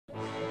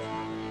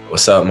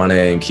What's up? My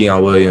name is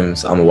Quian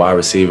Williams. I'm a wide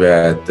receiver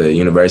at the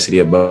University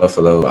of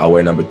Buffalo. I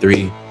wear number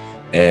 3,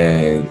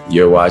 and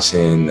you're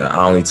watching the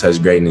I Only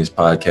Touch Greatness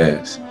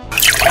podcast.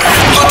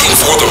 Looking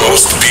for the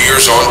most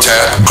beers on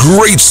tap?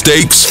 Great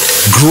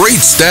steaks, great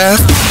staff?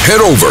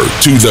 Head over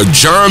to the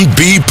John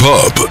B.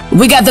 Pub.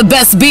 We got the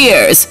best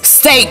beers,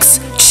 steaks,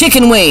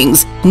 chicken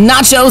wings,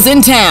 nachos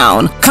in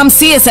town. Come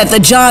see us at the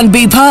John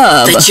B.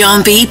 Pub. The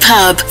John B.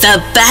 Pub,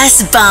 the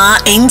best bar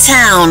in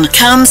town.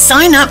 Come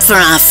sign up for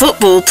our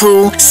football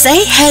pool.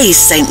 Say Hayes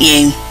sent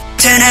you.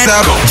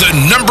 The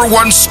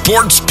 #1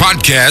 sports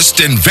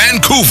podcast in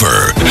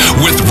Vancouver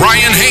with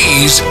Ryan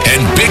Hayes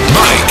and Big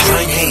Mike.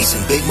 Ryan Hayes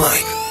and Big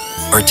Mike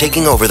are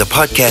taking over the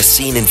podcast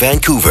scene in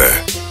Vancouver.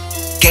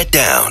 Get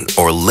down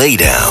or lay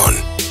down.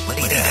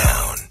 Lay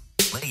down.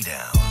 Lay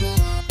down.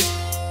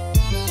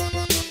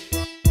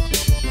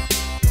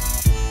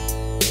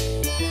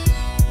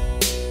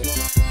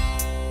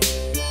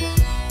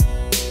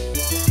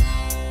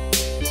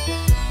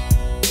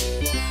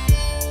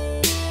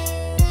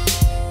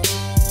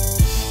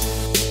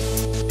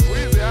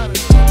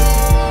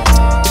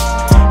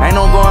 Ain't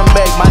no going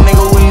back, my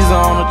nigga Weezy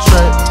on the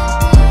track.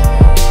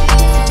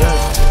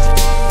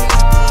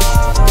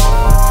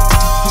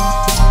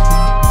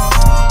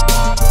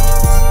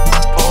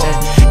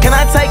 Can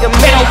I take a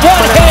minute? And a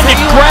one-handed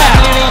grab.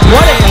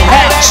 What a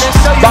catch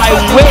by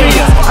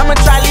Williams. I'ma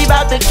try leave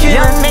out the kid.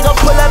 Young nigga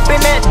pull up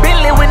in that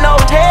Bentley with no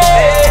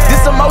head.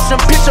 This a motion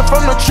picture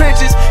from the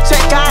trenches.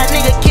 Check how a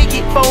nigga kick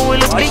it for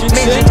with a big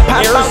midget.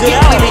 Pop out, get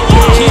with it.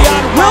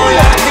 Quian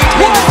Williams.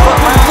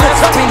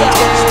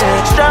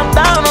 Strapped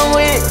down on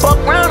with it. Fuck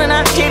round and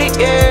I hit it,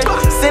 yeah.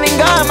 Sending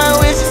God my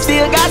wish,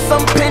 still got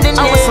some pending.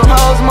 I'm with some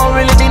hoes more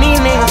really than these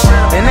niggas.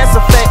 And that's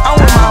a fact. I'm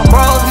with my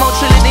bros more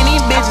truly than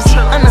these bitches.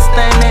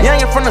 Understand that.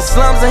 Youngin' from the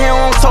slums and he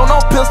don't tow no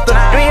pistol.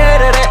 You ain't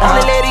heard of that.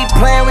 Only lady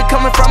playing, we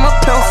coming from a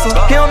pencil.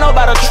 He don't know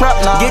about a trap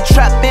now. Get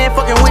trapped in,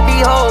 fucking with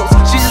these hoes.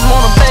 She just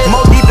wanna bait.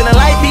 More deep in the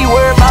life, he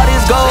worried about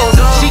his goals.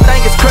 She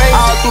think it's crazy.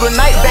 All through the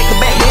night, back to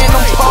back, he in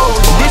them foes.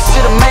 This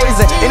shit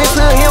amazing. In his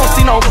hood, he don't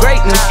see no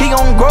greatness. He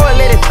gon' grow and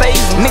let it phase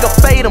him. Nigga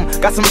fade him.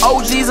 Got some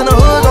OGs in the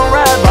hood gon'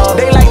 ride ball.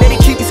 They like that he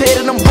keep his head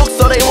in them books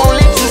so they won't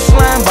let you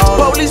slime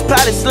ball. Police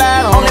probably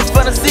slide on. Only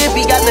for the see if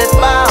he got that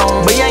fire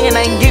on. But youngin'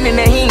 ain't getting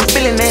that, he ain't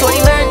feeling that. So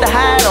he learned to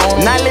hide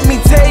on. Now let me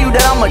tell you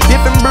that I'm a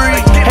different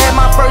breed. Had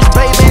my first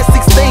baby at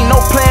 16, no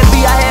plan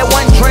B, I had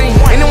one dream.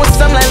 And it was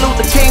something like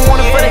Luther King,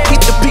 wanted for to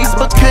keep the peace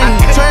but couldn't.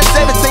 Turned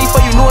 17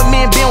 before you knew it,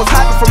 me and Ben was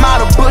hopping from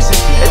out of bushes.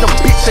 At them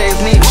bitch ass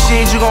niggas.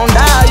 Shit, you gon'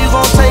 die, you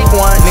gon' take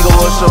one. Nigga,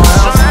 what's your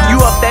house? You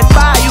up that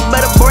fire, you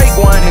better break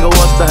one. Nigga,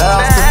 what's the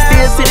house?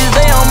 Still to this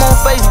day, I'm on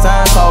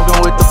FaceTime, talking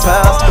with the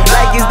pastor.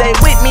 Like is they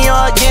with me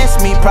or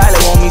against me? Probably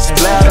want me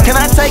splatter. Can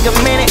I take a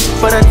minute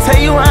for to tell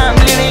you how I'm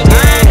living?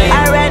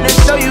 I'd rather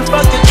show you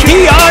fucking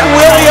Quian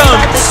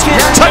Williams.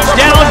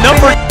 Touchdown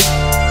number.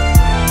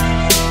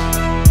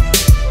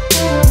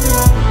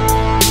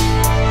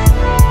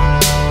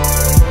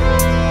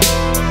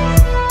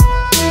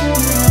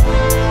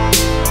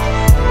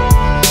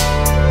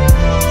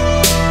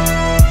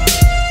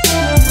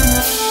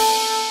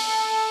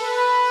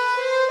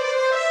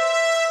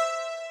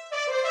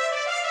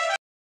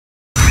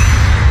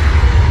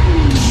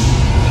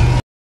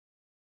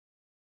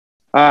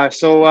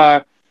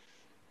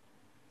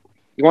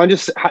 You want to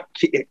just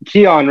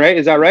Quian, right?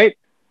 Is that right?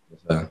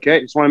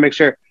 Okay, just want to make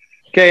sure.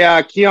 Okay,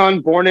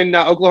 Quian, born in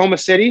Oklahoma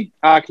City.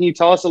 Can you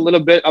tell us a little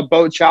bit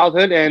about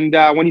childhood and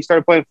when you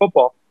started playing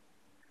football?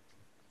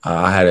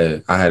 I had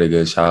a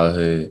good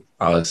childhood.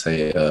 I would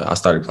say I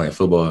started playing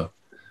football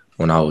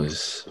when I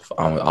was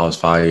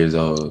 5 years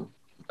old.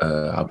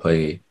 I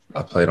played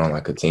on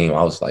like a team.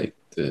 I was like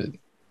the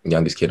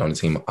youngest kid on the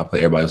team.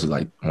 Everybody else was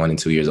like 1 and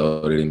 2 years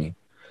older than me.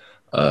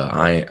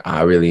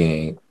 I really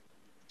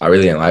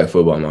ain't like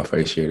football my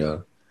first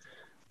year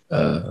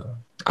though.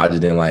 I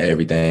just didn't like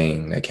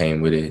everything that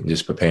came with it.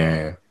 Just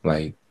preparing,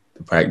 like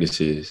the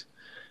practices,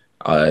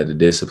 the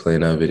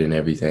discipline of it and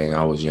everything.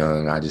 I was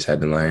young. I just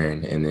had to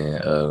learn. And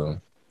then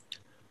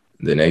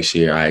the next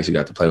year, I actually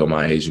got to play with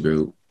my age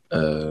group.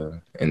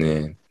 And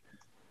then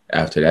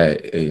after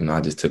that,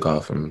 I just took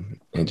off and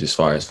just as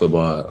far as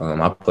football.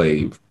 I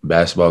played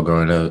basketball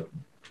growing up.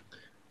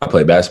 I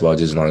played basketball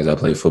just as long as I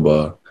played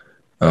football.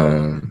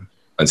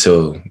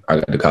 Until I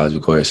got to college,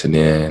 of course, and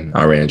then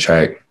I ran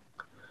track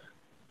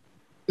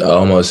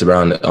almost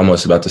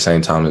about the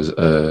same time as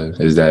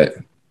that.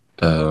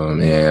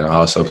 And I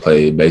also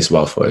played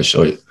baseball for a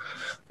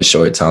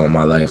short time in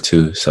my life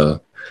too.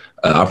 So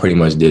I pretty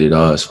much did it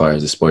all as far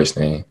as the sports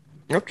thing.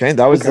 Okay,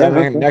 that was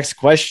my next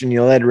question.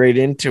 You led right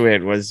into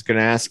it. Was going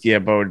to ask you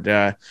about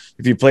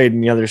if you played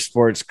any other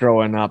sports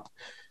growing up.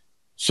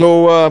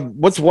 So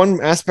what's one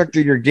aspect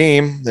of your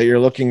game that you're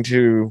looking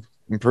to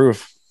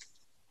improve?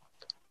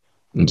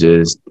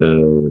 Just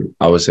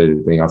I would say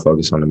the thing I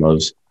focus on the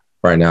most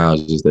right now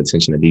is just the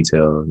attention to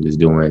detail, just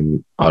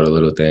doing all the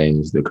little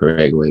things the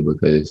correct way,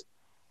 because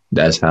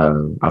that's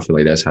how I feel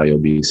like that's how you'll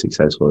be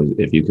successful.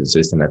 If you're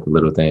consistent at the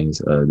little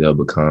things, they'll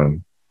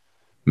become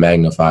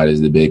magnified as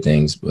the big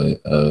things.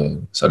 But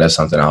so that's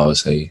something I would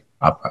say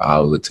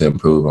I'll look to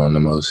improve on the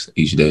most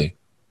each day.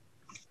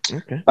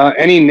 Okay.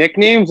 Any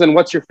nicknames, and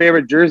what's your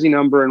favorite jersey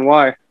number and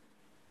why?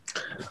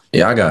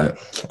 Yeah, I got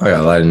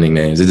a lot of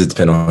nicknames. It just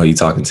depends on who you're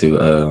talking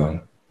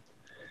to.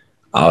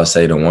 I would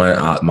say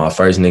my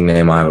first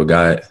nickname I ever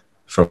got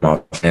from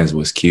my friends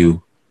was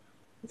Q,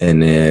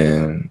 and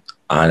then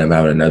I ended up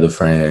having another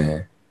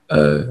friend.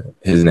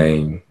 His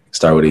name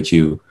started with a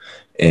Q,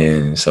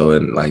 and so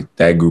like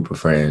that group of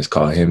friends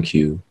called him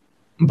Q,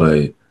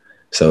 but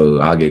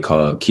so I get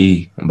called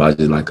Key by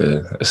just like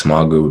a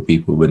small group of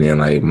people. But then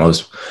like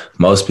most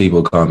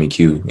people call me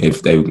Q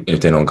if they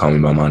don't call me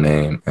by my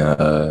name.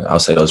 I'll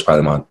say those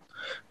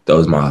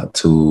my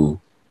two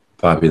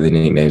popular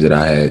nicknames that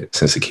I had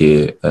since a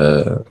kid.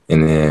 And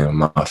then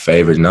my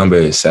favorite number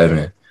is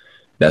 7.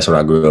 That's what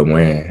I grew up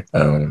wearing.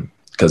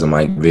 Because of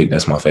Mike Vick,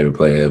 that's my favorite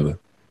player ever.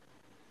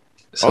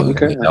 So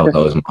that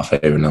was my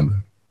favorite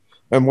number.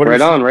 And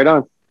right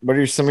on. What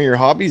are some of your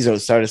hobbies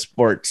outside of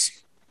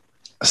sports?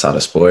 Outside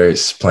of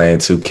sports, playing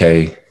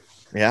 2K.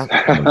 Yeah.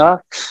 I'm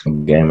a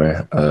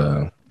gamer.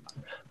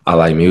 I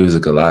like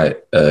music a lot.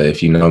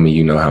 If you know me,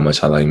 you know how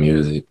much I like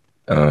music.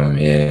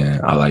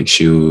 And I like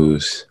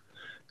shoes.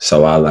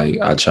 So I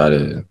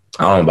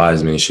don't buy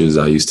as many shoes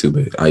as I used to,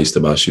 but I used to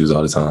buy shoes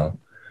all the time.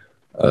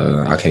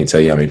 I can't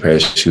tell you how many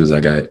pairs of shoes I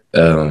got.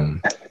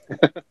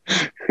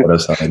 What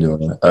else am I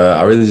doing?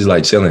 I really just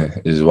like chilling,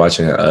 just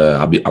watching.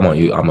 I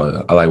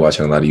like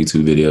watching a lot of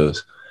YouTube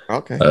videos.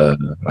 Okay.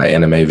 Like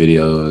anime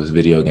videos,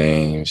 video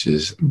games,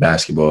 just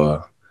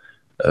basketball.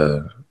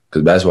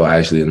 Because basketball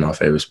actually is my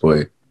favorite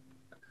sport.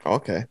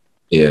 Okay.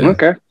 Yeah.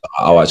 Okay.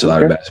 I watch a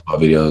lot of basketball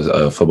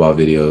videos, football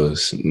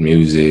videos,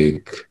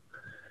 music,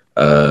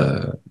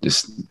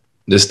 just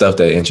stuff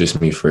that interests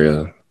me for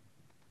real.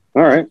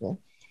 All right.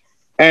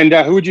 And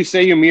who would you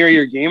say you mirror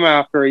your game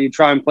after, or you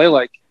try and play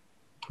like?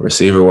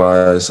 Receiver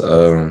wise,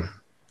 I'll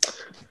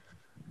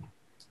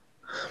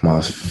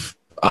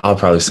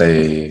probably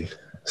say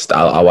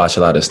I watch a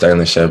lot of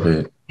Sterling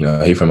Shepard. You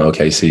know, he from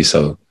OKC,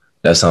 so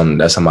that's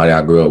somebody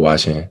I grew up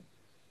watching.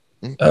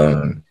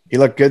 He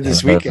looked good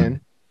this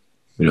weekend.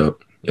 Yep.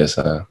 Yes,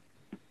 sir.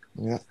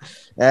 Yeah.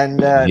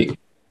 And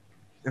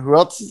who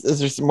else? Is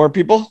there some more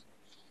people?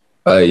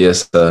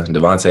 Yes,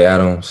 Devontae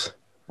Adams.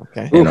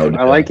 Okay. Oof,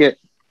 I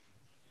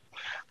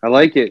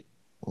like it.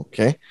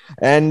 Okay.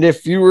 And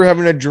if you were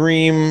having a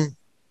dream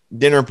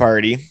dinner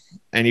party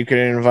and you could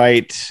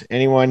invite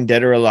anyone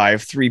dead or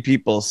alive, 3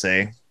 people,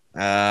 say,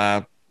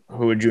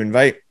 who would you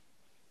invite?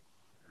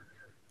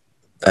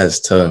 That's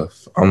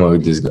tough. I'm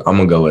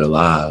gonna go with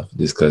alive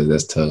just because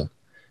that's tough.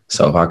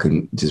 So if I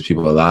can just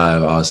people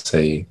alive, I'll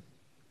say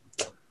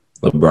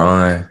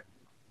LeBron,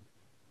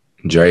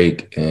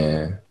 Drake,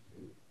 and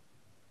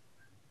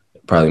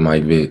probably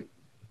Mike Vick.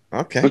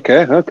 Okay.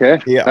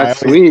 Yeah, that's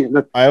sweet.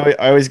 I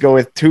always go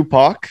with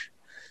Tupac,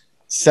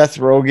 Seth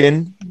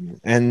Rogen,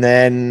 and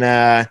then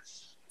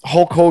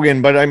Hulk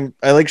Hogan. But I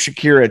like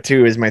Shakira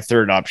too. Is my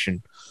third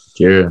option.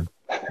 Shakira.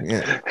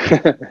 Yeah.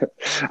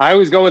 I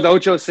always go with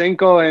Ocho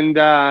Cinco and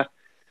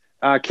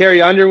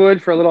Carrie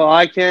Underwood for a little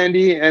eye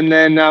candy, and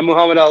then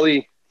Muhammad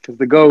Ali because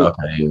the GOAT.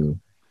 Okay.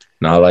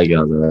 No, I like it.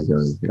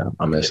 Yeah,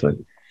 I'm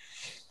actually.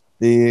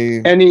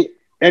 Any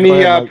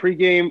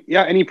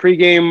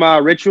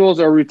pregame rituals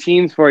or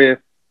routines for you?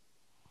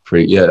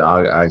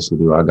 I actually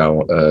do. I got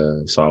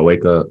one. So I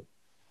wake up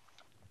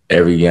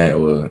every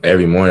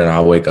morning.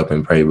 I wake up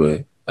and pray.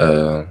 But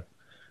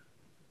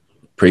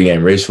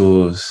pregame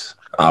rituals,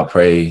 I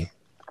pray,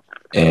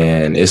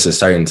 and it's a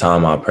certain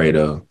time I pray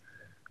though.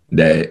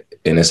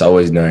 And it's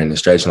always during the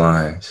stretch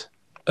lines.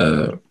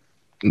 During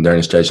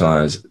the stretch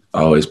lines,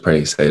 I always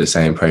pray, say the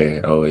same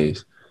prayer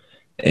always,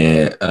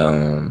 and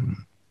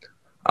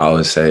I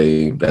would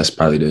say that's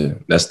probably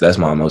that's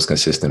my most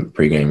consistent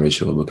pregame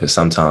ritual because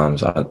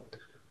sometimes I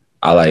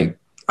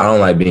don't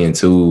like being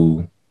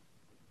too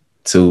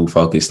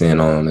focused in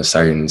on a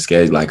certain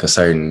schedule, like a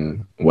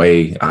certain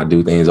way I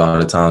do things all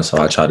the time. So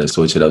I try to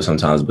switch it up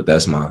sometimes, but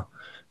that's my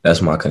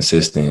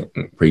consistent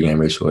pregame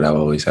ritual that I've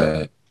always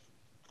had.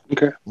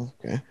 Okay.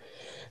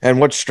 And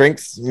what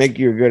strengths make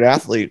you a good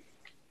athlete?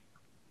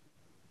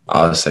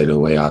 I would say the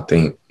way I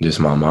think, just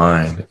my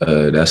mind.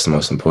 That's the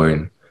most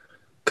important.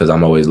 Because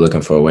I'm always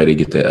looking for a way to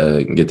get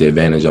the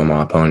advantage on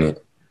my opponent.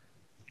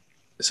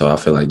 So I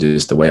feel like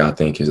just the way I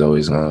think is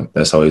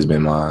that's always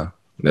been my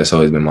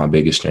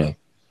biggest strength,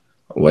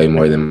 way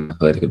more than my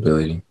athletic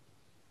ability.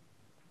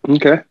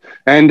 Okay.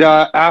 And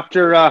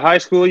after high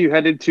school, you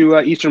headed to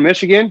Eastern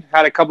Michigan,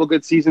 had a couple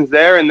good seasons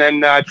there, and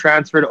then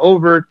transferred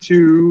over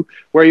to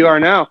where you are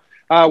now.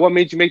 What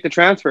made you make the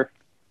transfer?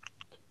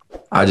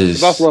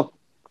 Buffalo.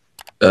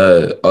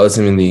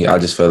 Ultimately, I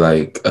just felt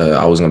like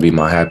I was going to be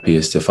my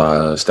happiest if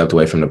I stepped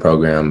away from the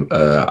program,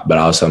 but I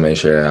also made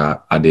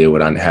sure I did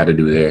what I had to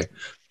do there.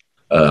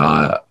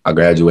 I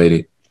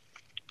graduated,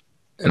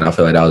 and I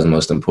feel like that was the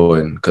most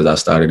important because I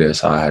started there,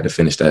 so I had to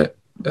finish that.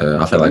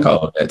 I feel like I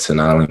owe that to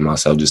not only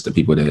myself, just the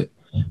people that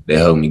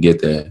helped me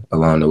get there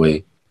along the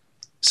way.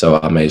 So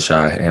I made sure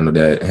I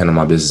handle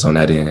my business on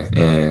that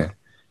end.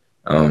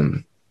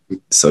 And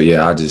so,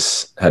 yeah, I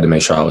just had to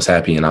make sure I was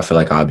happy, and I feel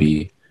like I'll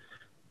be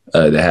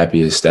the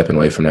happiest stepping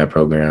away from that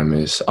program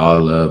is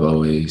all love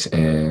always.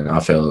 And I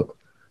felt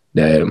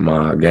that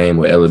my game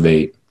would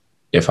elevate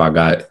if I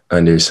got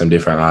under some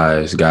different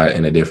eyes, got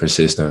in a different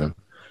system,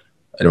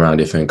 and around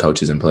different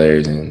coaches and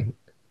players. And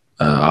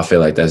I feel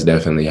like that's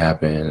definitely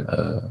happened.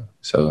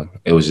 So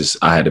it was just,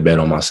 I had to bet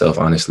on myself,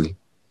 honestly.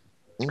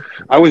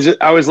 I was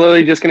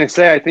literally just going to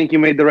say, I think you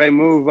made the right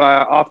move.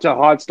 Off to a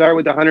hot start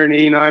with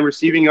 189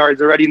 receiving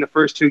yards already in the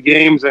first 2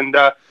 games, and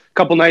a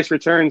couple nice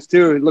returns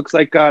too. It looks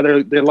like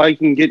they're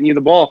liking getting you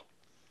the ball.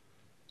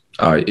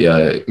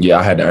 Yeah.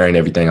 I had to earn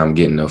everything I'm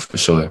getting though, for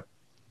sure.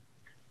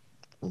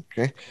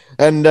 Okay,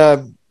 and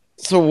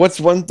so what's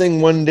one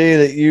thing one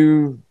day that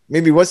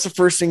what's the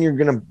first thing you're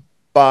gonna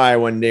buy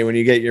one day when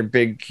you get your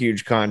big,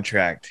 huge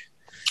contract?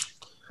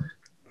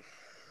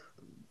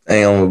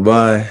 Ain't gonna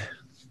buy.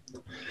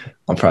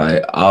 I'm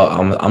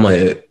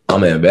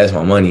gonna invest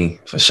my money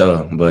for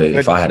sure. But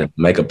if I had to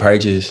make a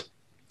purchase,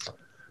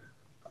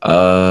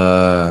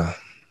 I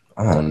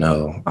don't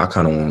know. I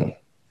don't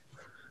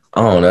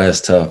know.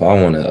 That's tough.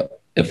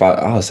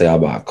 I'll say I'll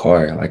buy a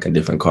car, like a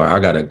different car. I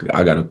got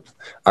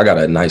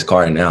a nice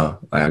car now.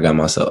 Like I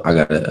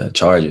got a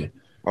Charger.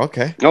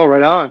 Okay. Oh,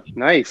 right on.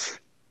 Nice.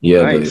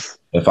 Yeah, nice.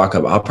 But if I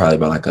could, I'll probably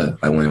buy like one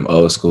of them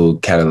old school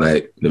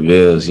Cadillac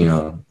DeVille's,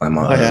 like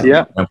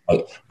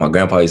my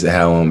grandpa used to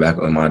have one back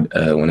when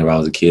whenever I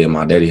was a kid.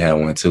 My daddy had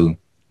one too.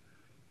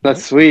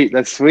 That's sweet.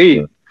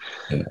 Yeah.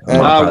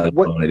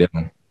 One of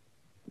them.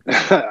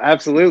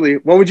 Absolutely.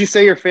 What would you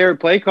say your favorite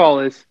play call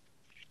is?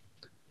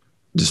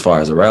 Just as far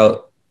as a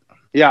route?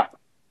 Yeah.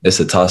 It's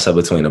a toss up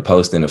between the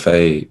post and the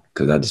fade,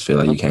 because I just feel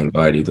like you can't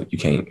guard either. You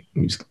can't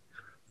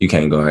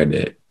guard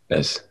that.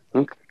 That's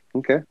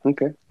okay.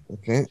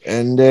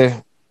 And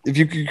if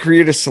you could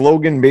create a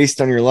slogan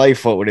based on your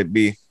life, what would it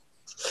be?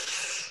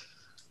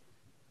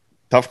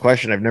 Tough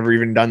question. I've never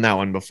even done that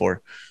one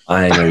before.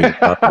 I ain't never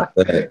thought about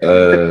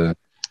that.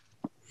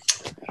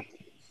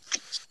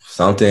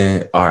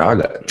 Something. All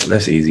right,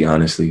 that's easy.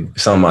 Honestly,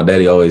 something my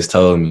daddy always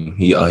told me.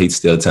 He'd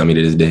still tell me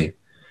to this day.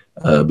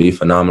 Be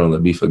phenomenal or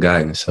be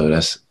forgotten. So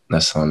that's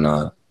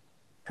something.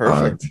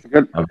 Perfect.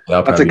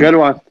 That's a good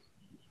one.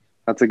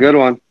 That's a good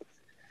one.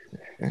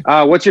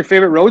 What's your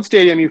favorite road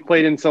stadium you've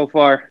played in so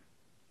far?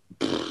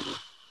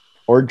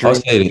 Or I'll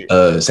say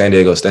San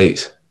Diego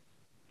State.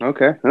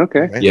 Okay.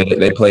 Yeah,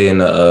 they play in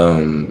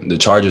the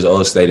Chargers'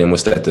 old stadium.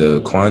 What's that?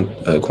 The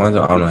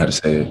Quanza? I don't know how to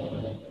say it.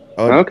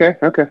 Oh, okay.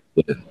 Yeah,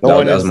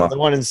 the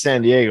one in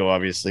San Diego,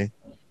 obviously.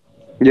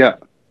 Yeah.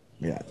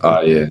 Yeah.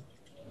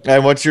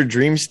 And what's your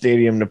dream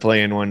stadium to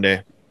play in one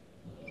day?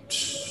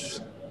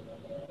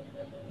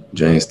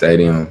 Dream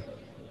stadium.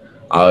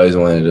 I always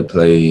wanted to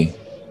play.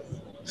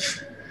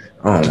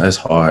 Oh, that's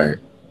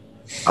hard.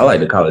 I like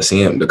the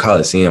Coliseum. The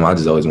Coliseum, I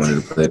just always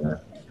wanted to play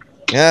there.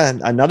 Yeah,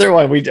 another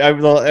one.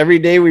 Every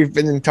day we've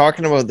been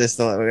talking about this.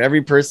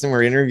 Every person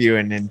we're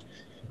interviewing, and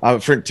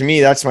to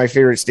me, that's my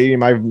favorite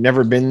stadium. I've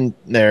never been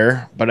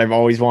there, but I've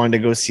always wanted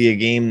to go see a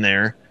game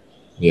there.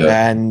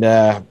 Yeah, and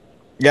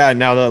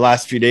now the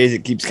last few days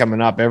it keeps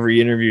coming up. Every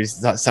interview,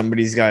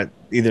 somebody's got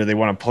either they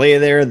want to play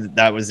there,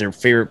 that was their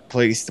favorite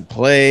place to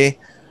play,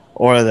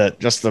 or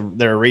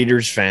they're a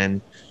Raiders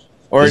fan,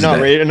 or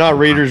not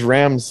Raiders,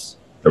 Rams.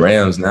 The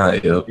Rams now.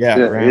 Yep.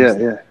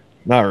 Yeah.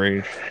 Not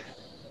Raiders.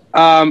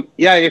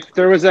 If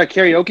there was a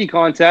karaoke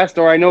contest,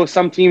 or I know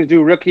some teams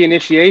do rookie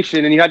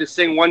initiation, and you had to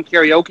sing one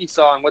karaoke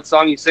song, what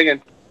song are you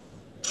singing?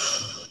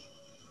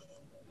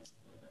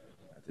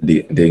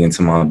 Dig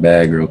into my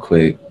bag real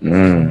quick.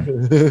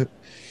 I'm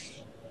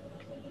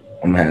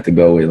gonna have to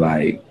go with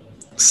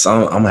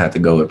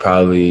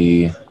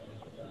probably,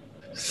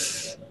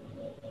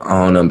 I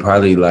don't know,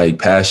 probably like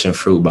Passion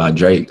Fruit by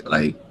Drake.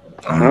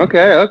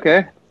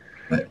 Okay.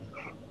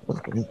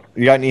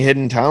 You got any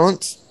hidden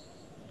talents?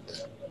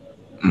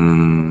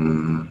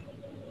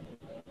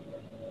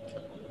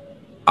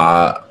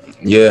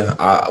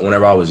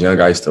 Whenever I was young,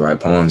 I used to write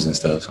poems and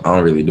stuff. I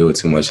don't really do it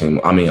too much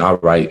anymore. I mean, I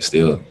write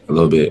still a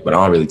little bit, but I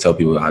don't really tell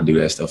people I do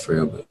that stuff for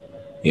real. But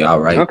yeah, I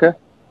write. Okay.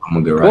 I'm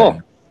a good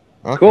writer.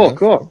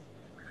 Cool.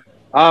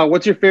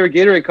 What's your favorite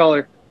Gatorade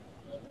color?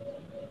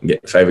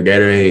 Favorite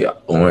Gatorade?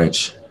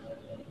 Orange.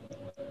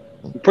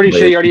 I'm pretty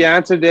sure you already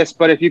answered this,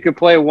 but if you could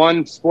play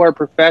one sport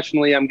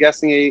professionally, I'm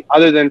guessing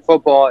other than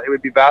football, it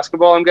would be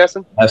basketball, I'm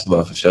guessing?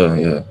 Basketball for sure,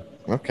 yeah.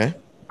 Okay.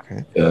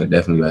 Yeah,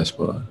 definitely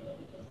basketball.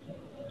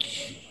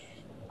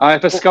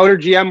 If a scout or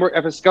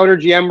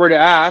GM were to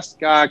ask,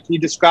 can you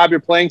describe your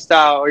playing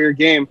style or your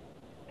game?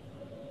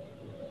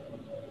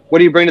 What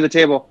do you bring to the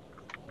table?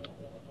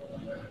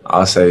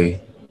 I'll say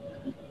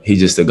he's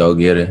just a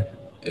go-getter.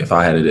 If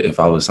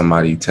I was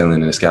somebody telling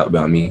the scout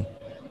about me,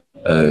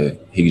 he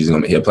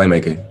a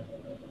playmaker,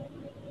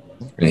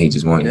 and he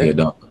just wanted to be a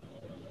dog.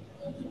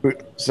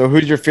 So,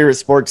 who's your favorite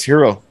sports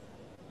hero?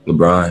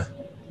 LeBron.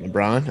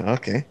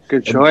 Okay.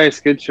 Good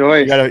choice.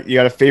 You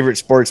got a favorite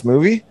sports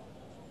movie?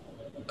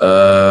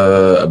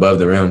 Above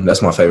the Rim.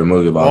 That's my favorite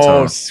movie of all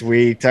time. Oh,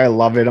 sweet! I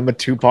love it. I'm a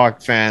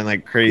Tupac fan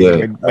like crazy.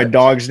 Yeah. My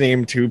dog's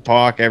named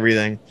Tupac.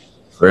 Everything.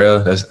 For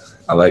real?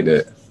 I like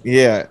that.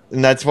 Yeah,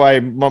 and that's why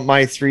one of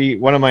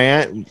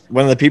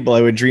the people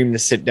I would dream to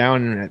sit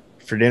down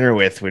for dinner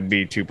with would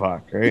be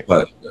Tupac, right?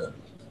 But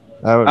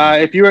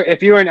If you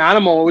were an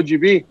animal, what would you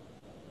be?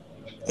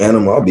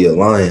 animal, I'll be a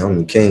lion.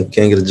 I'm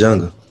king of the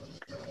jungle.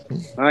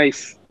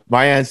 Nice.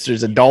 My answer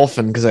is a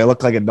dolphin because I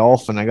look like a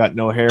dolphin. I got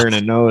no hair and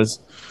a nose.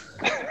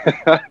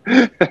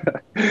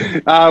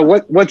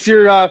 What's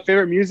your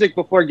favorite music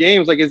before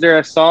games? Like, is there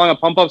a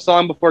pump up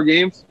song before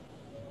games?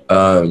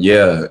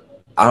 Yeah,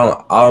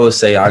 I always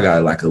say I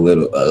got like a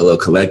little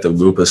collective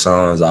group of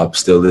songs I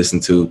still listen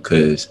to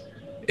because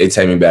it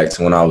take me back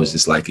to when I was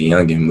just like a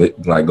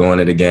youngin', like going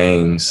to the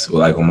games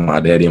like with my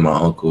daddy and my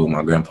uncle,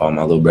 my grandpa,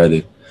 my little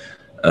brother.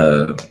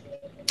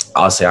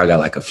 I'll say I got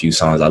like a few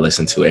songs I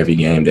listen to every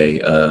game day.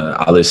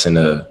 I listen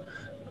to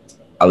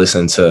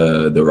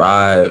The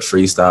Ride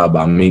Freestyle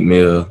by Meek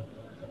Mill.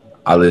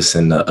 I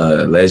listen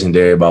to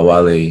Legendary by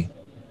Wale.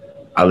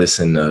 I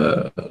listen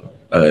to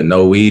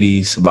No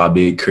Wheaties by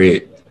Big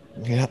Crit.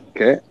 Yeah.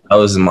 Okay.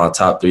 Those are my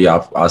top three.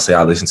 I'll say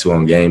I listen to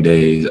on game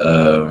days.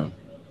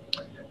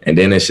 And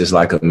then it's just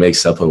like a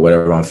mix up of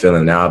whatever I'm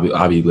feeling. Now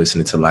I'll be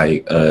listening to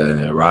like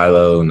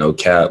Rilo, No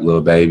Cap,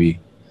 Lil Baby.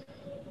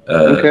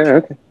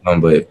 Okay.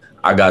 But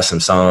I got some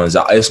songs.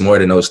 It's more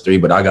than those three,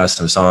 but I got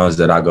some songs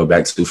that I go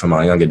back to from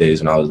my younger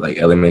days when I was like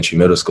elementary,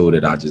 middle school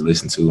that I just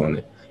listen to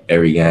on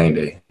every game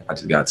day. I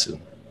just got to.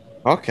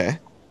 Okay.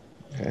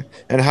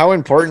 And how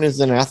important is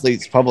an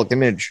athlete's public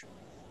image?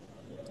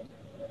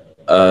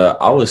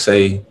 I would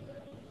say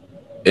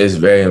it's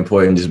very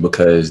important just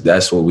because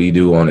that's what we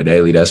do on a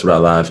daily. That's what our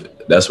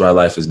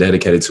life is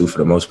dedicated to for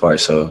the most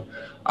part. So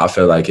I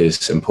feel like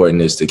it's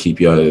important is to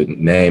keep your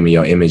name and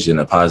your image in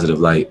a positive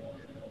light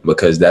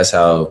because that's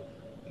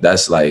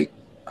like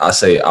I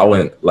say I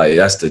went like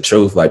that's the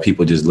truth. Like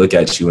people just look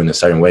at you in a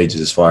certain way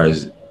just as far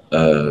as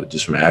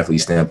just from an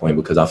athlete standpoint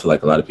because I feel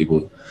like a lot of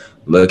people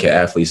look at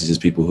athletes as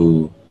just people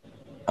who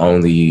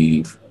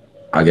only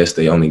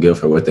good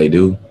for what they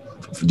do,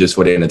 just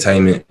for the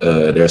entertainment,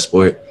 their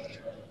sport.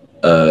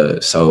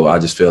 So I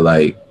just feel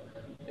like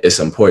it's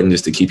important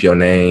just to keep your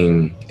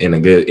name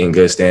in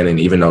good standing,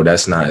 even though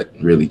that's not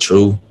really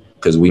true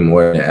because we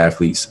more than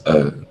athletes,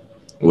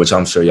 which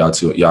I'm sure y'all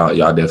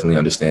definitely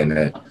understand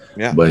that.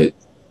 Yeah. But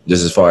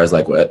just as far as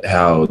like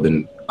I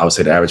would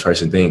say the average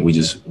person think, we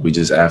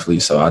just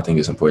athletes. So I think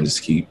it's important just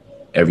to keep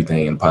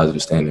everything in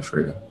positive standing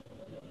for real.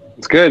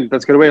 It's good.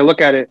 That's a good way to look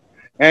at it.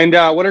 And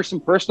what are some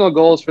personal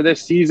goals for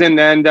this season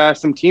and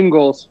some team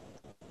goals?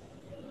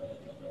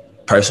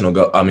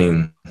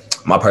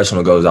 My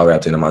personal goals are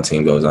wrapped into my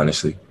team goals,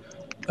 honestly.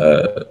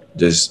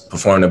 Just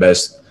perform the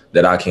best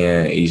that I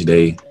can each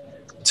day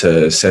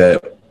to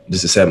set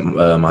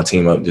my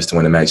team up just to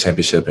win the MAC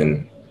championship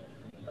and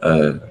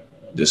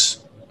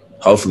just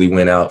hopefully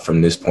win out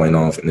from this point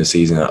on in the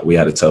season. We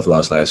had a tough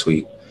loss last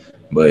week,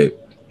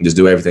 but just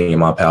do everything in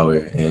my power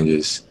and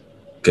just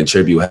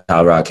contribute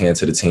however I can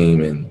to the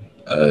team and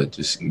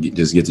just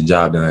get the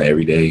job done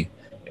every day,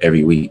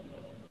 every week.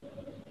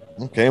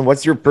 Okay, and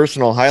what's your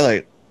personal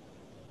highlight?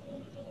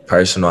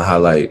 Personal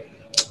highlight,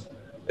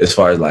 as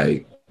far as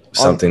like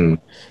something.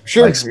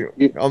 Sure. Like,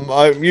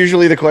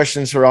 usually the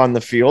questions are on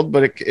the field,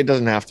 but it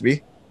doesn't have to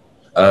be.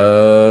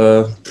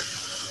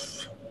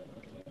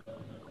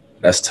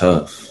 That's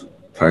tough.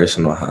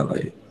 Personal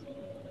highlight.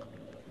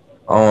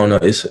 I don't know.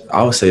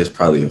 I would say it's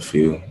probably a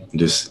few.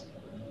 Just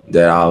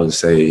that I would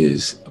say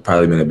is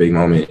probably been a big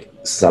moment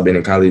since I've been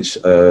in college.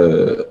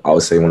 I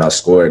would say when I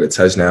scored a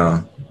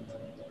touchdown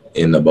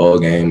in the bowl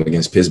game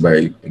against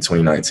Pittsburgh in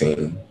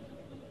 2019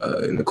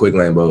 in the Quick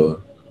Lane Bowl.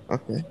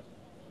 Okay.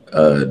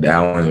 That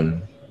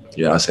one,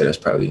 yeah, I'll say that's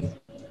probably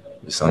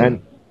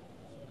something.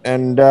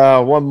 And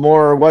one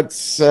more.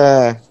 What's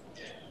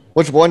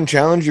one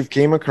challenge you've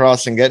came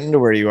across in getting to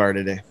where you are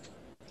today?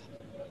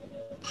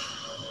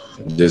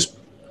 Just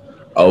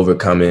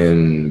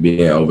overcoming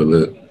being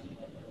overlooked.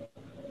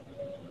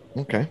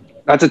 Okay.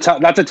 That's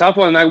a tough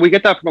one. We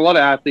get that from a lot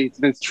of athletes,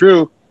 and it's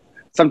true.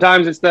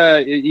 Sometimes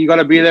you got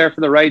to be there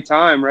for the right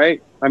time,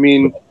 right? I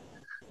mean,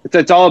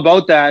 it's all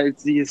about that.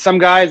 Some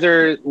guys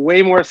are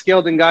way more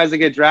skilled than guys that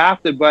get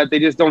drafted, but they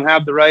just don't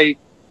have the right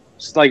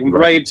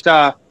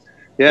stuff.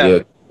 Yeah.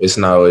 It's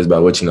not always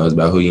about what you know; it's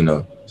about who you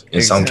know.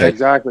 In some cases,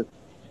 exactly.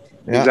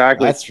 Yeah,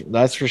 exactly.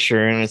 That's for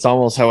sure, and it's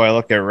almost how I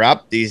look at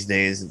rap these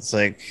days. It's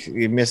like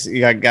you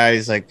got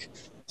guys like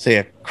say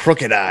a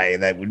Crooked Eye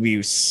that would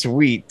be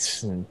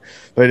sweet,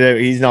 but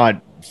he's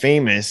not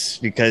famous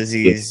because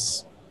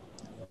he's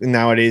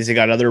nowadays they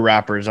got other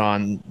rappers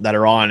on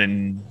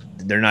and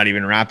they're not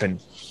even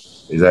rapping.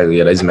 Exactly.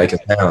 Yeah, they just making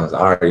sounds. I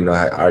already know.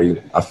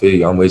 I feel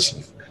you. I'm with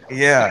you.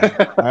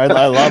 Yeah, I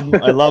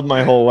love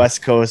my whole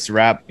West Coast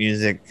rap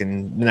music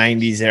and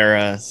 '90s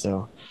era.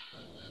 So.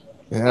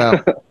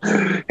 Yeah.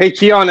 Hey,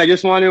 Quian, I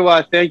just want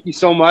to thank you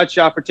so much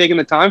for taking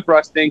the time for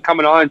us today and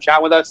coming on and chat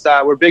with us.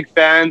 We're big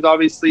fans.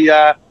 Obviously,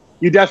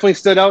 you definitely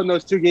stood out in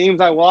those two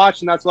games I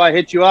watched, and that's why I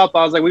hit you up.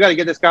 I was like, we got to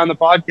get this guy on the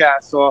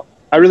podcast. So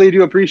I really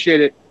do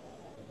appreciate it.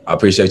 I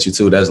appreciate you,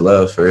 too. That's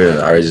love for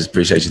real. I just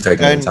appreciate you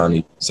taking the time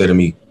to say to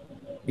me.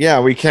 Yeah,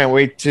 we can't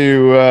wait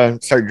to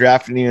start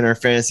drafting you in our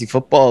fantasy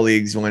football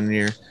leagues one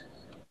year.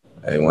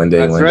 Hey, one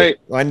day.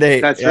 One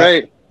day. That's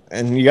right.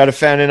 And you got a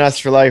fan in us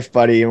for life,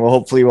 buddy. And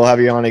hopefully we'll have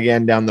you on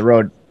again down the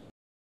road.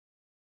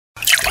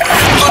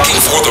 Looking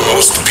for the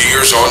most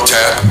beers on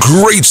tap,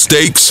 great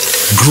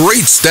steaks,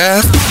 great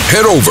staff?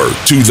 Head over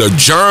to the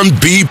John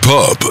B.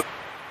 Pub.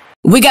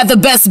 We got the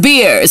best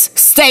beers,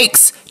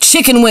 steaks,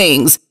 chicken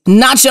wings,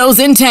 nachos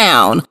in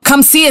town.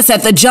 Come see us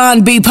at the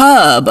John B.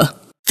 Pub.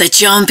 The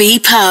John B.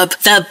 Pub,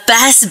 the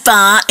best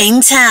bar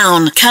in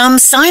town. Come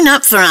sign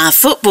up for our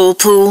football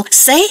pool.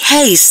 Say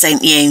Hayes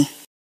sent you.